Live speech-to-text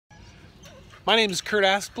My name is Kurt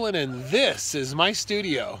Asplin, and this is my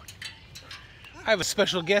studio. I have a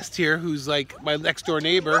special guest here who's like my next door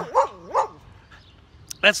neighbor.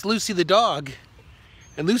 That's Lucy the dog.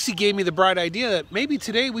 And Lucy gave me the bright idea that maybe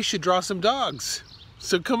today we should draw some dogs.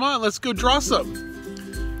 So come on, let's go draw some.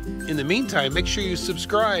 In the meantime, make sure you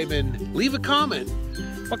subscribe and leave a comment.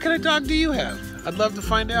 What kind of dog do you have? I'd love to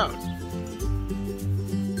find out.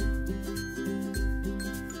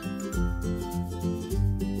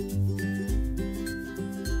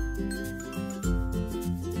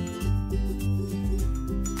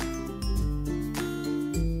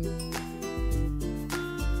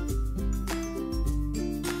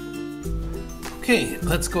 Okay,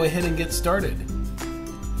 let's go ahead and get started.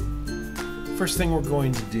 First thing we're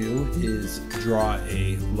going to do is draw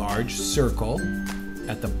a large circle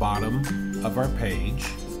at the bottom of our page.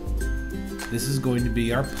 This is going to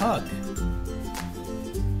be our pug.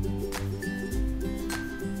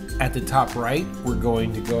 At the top right, we're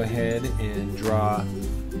going to go ahead and draw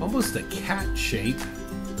almost a cat shape.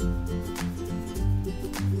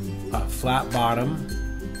 A flat bottom,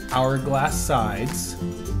 hourglass sides,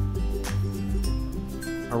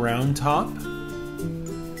 a round top,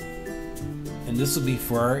 and this will be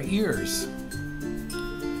for our ears.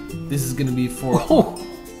 This is going to be for... Oh,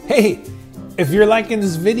 hey, if you're liking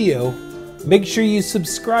this video, make sure you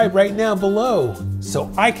subscribe right now below so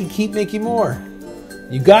I can keep making more.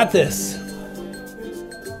 You got this.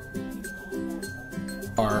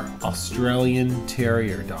 Our Australian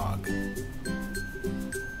Terrier dog.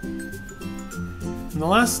 And the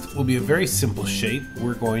last will be a very simple shape.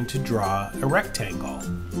 We're going to draw a rectangle.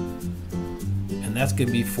 And that's going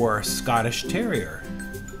to be for our Scottish Terrier.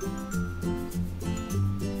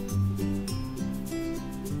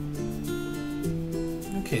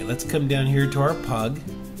 Okay, let's come down here to our pug.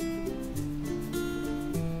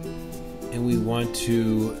 And we want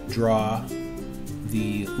to draw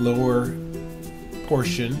the lower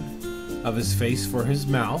portion of his face for his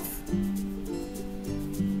mouth.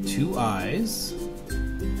 2 eyes.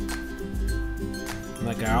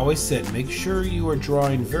 Like I always said, make sure you are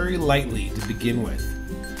drawing very lightly to begin with.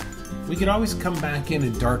 We can always come back in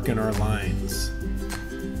and darken our lines.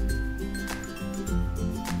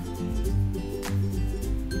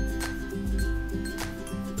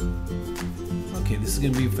 Okay, this is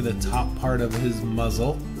going to be for the top part of his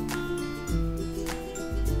muzzle.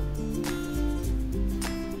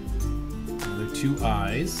 Another 2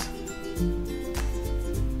 eyes.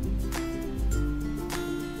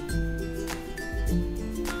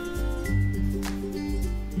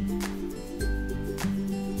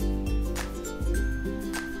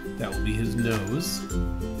 That will be his nose.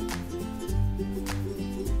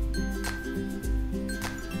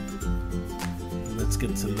 Let's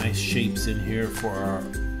get some nice shapes in here for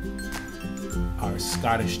our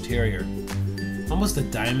Scottish Terrier. Almost a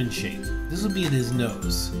diamond shape. This will be in his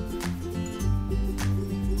nose.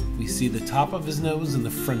 We see the top of his nose and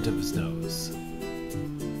the front of his nose.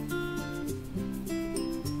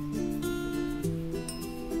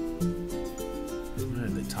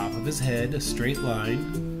 And the top of his head, a straight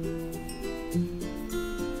line.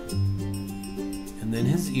 And then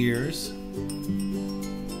his ears.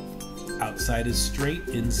 Outside is straight,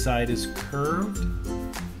 inside is curved.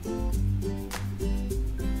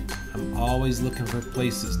 I'm always looking for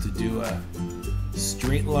places to do a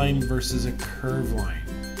straight line versus a curved line.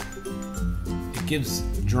 It gives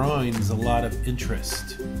drawings a lot of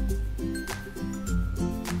interest.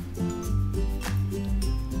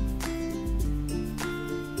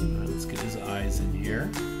 Let's get his eyes in here.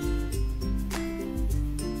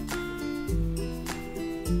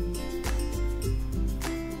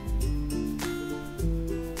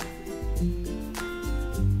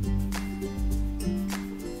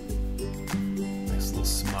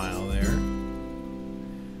 Smile there.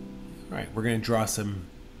 Alright, we're going to draw some,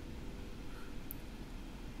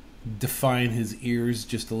 define his ears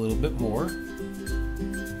just a little bit more.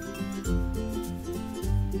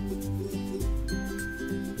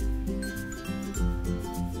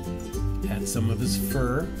 Add some of his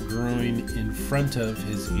fur growing in front of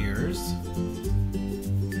his ears.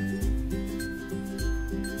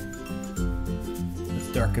 Let's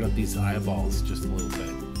darken up these eyeballs just a little bit.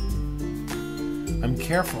 I'm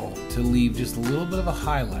careful to leave just a little bit of a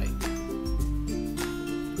highlight.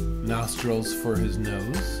 Nostrils for his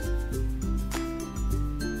nose.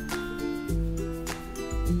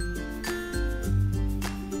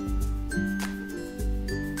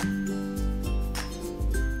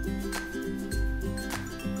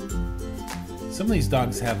 Some of these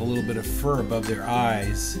dogs have a little bit of fur above their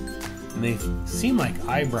eyes, and they seem like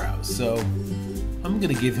eyebrows, so I'm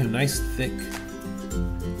going to give him nice thick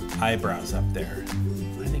eyebrows up there.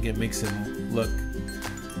 I think it makes him look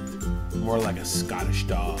more like a Scottish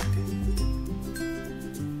dog.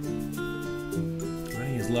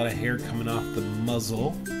 He has a lot of hair coming off the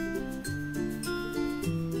muzzle.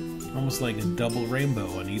 Almost like a double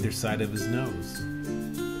rainbow on either side of his nose.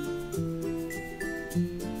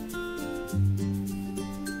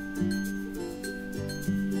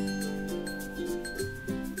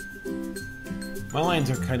 My lines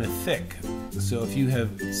are kind of thick, so if you have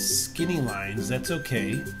skinny lines, that's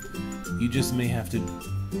okay. You just may have to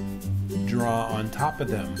draw on top of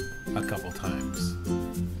them a couple times.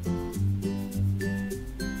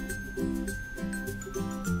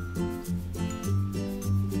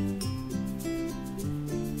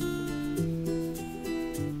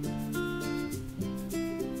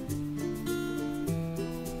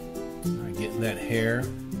 All right, getting that hair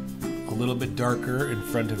a little bit darker in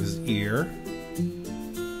front of his ear.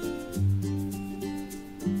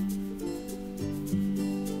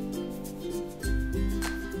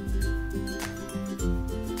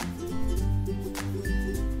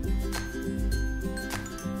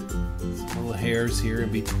 Hairs here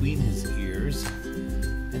in between his ears,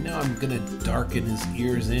 and now I'm gonna darken his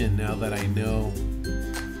ears in now that I know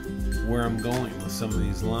where I'm going with some of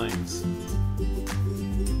these lines.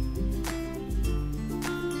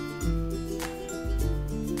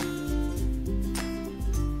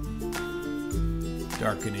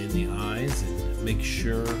 Darken in the eyes and make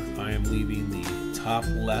sure I am leaving the top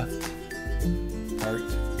left part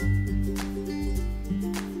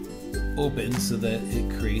open so that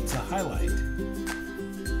it creates a highlight.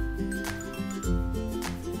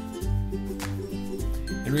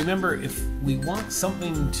 And remember, if we want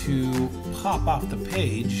something to pop off the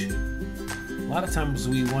page, a lot of times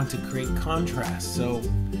we want to create contrast. So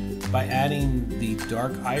by adding the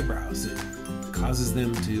dark eyebrows, it causes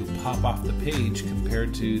them to pop off the page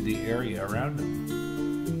compared to the area around them.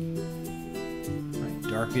 Right,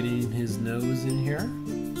 darkening his nose in here.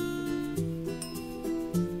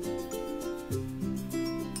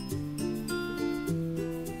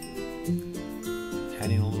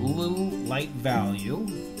 Adding a little light value.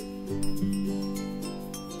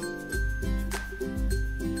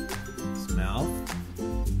 His mouth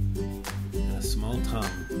and a small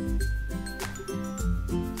tongue.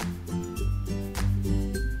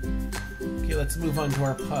 Okay, let's move on to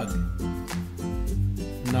our pug.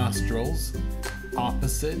 Nostrils,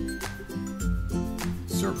 opposite.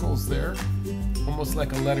 Circles there, almost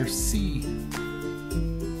like a letter C.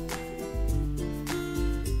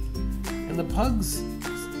 And the pugs,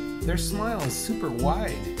 their smile is super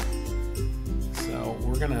wide. So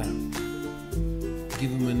we're gonna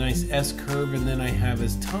give him a nice S curve, and then I have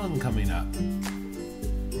his tongue coming up.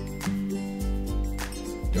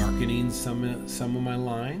 Darkening some of my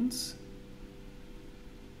lines.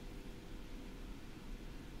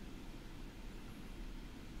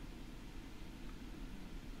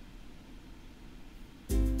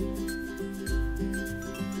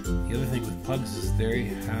 The other thing with pugs is they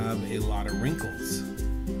have a lot of wrinkles,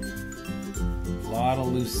 a lot of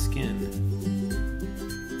loose skin.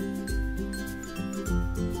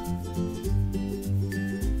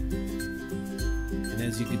 And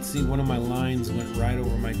as you can see, one of my lines went right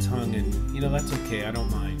over my tongue, and you know, that's okay, I don't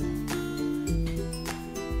mind.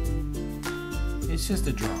 It's just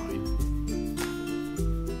a drawing.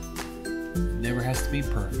 It never has to be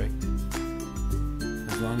perfect.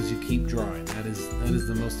 As long as you keep drawing, that is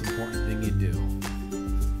the most important thing you do.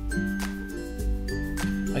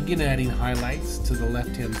 Again, adding highlights to the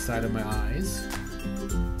left-hand side of my eyes.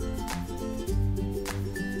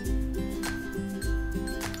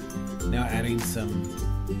 Now adding some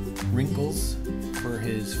wrinkles for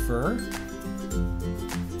his fur.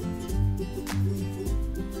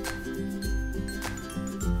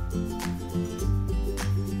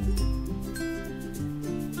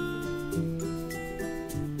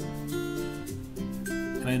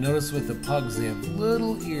 And I notice with the pugs, they have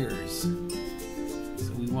little ears.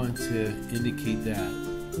 So we want to indicate that.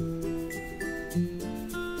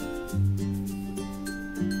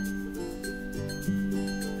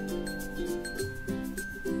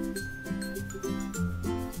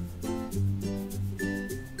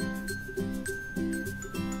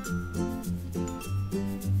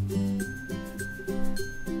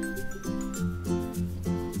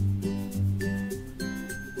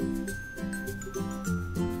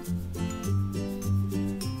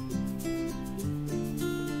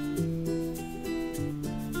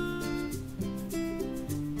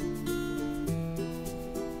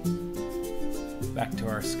 Back to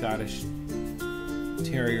our Scottish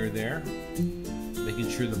Terrier there, making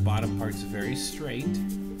sure the bottom part's very straight.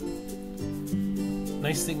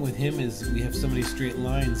 nice thing with him is we have so many straight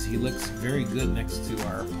lines, he looks very good next to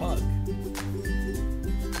our pug.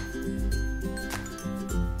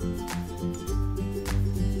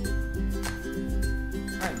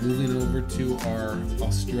 Alright, moving over to our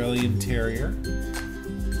Australian Terrier.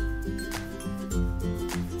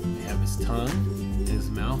 We have his tongue, his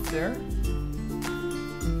mouth there,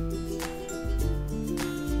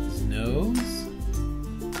 his nose.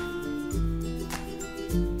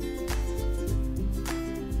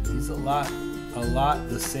 A lot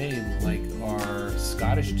the same like our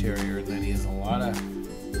Scottish Terrier, and then he has a lot of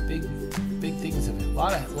big things of it. A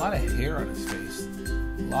lot of hair on his face.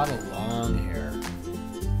 A lot of long hair.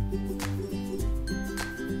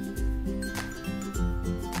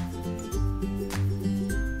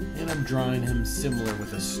 And I'm drawing him similar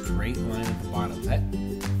with a straight line at the bottom.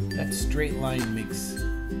 That straight line makes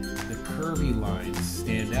the curvy lines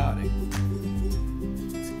stand out.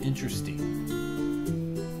 It's interesting.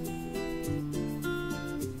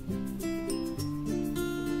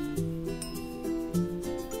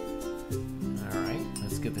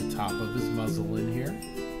 Get the top of his muzzle in here.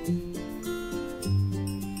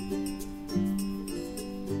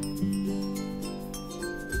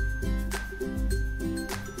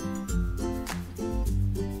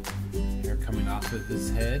 Hair coming off of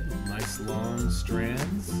his head, nice long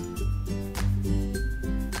strands.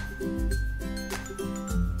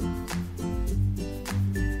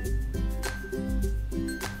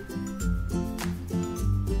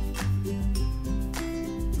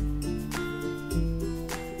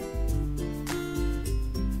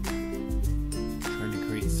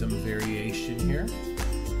 Some variation here.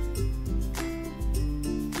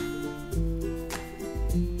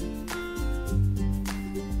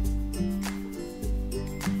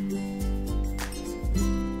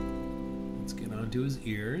 Let's get onto his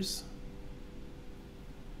ears.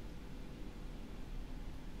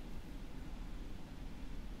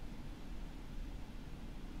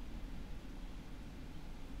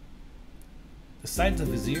 The sides of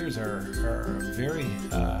his ears are very,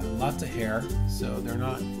 lots of hair, so they're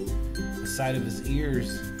not, the side of his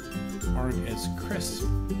ears aren't as crisp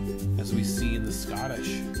as we see in the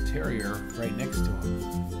Scottish Terrier right next to him.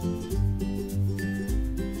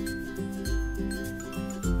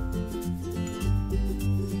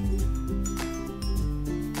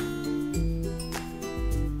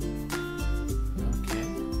 Okay,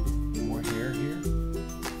 more hair here.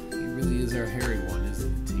 He really is our hairy one,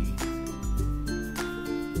 isn't he?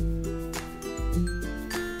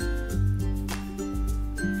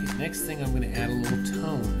 Next thing, I'm going to add a little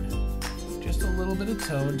tone, just a little bit of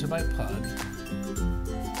tone to my pug,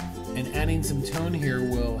 and adding some tone here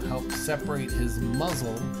will help separate his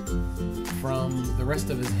muzzle from the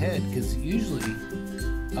rest of his head, because usually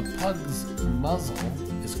a pug's muzzle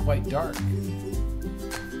is quite dark,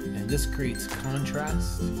 and this creates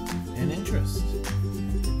contrast and interest.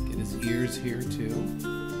 Get his ears here too.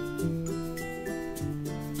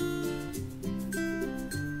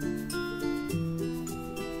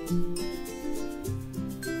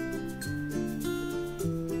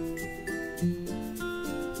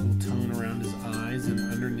 Tone around his eyes and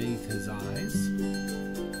underneath his eyes.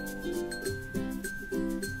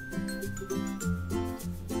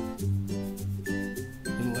 A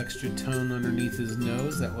little extra tone underneath his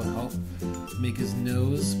nose that will help make his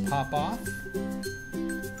nose pop off.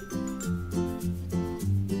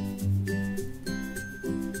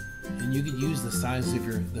 And you could use the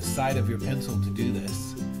side of your pencil to do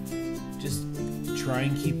this. Just try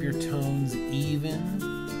and keep your tones even.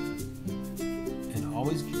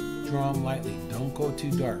 Always draw them lightly. Don't go too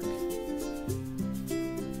dark.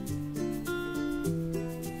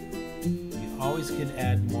 You always can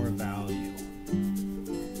add more value.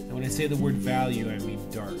 And when I say the word value, I mean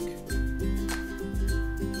dark.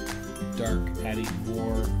 Dark, adding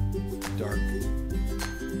more dark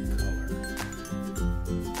color.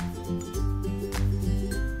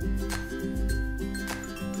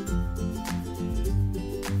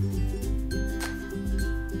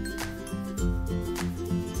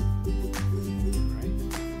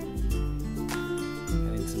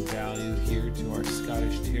 Here to our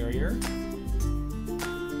Scottish Terrier.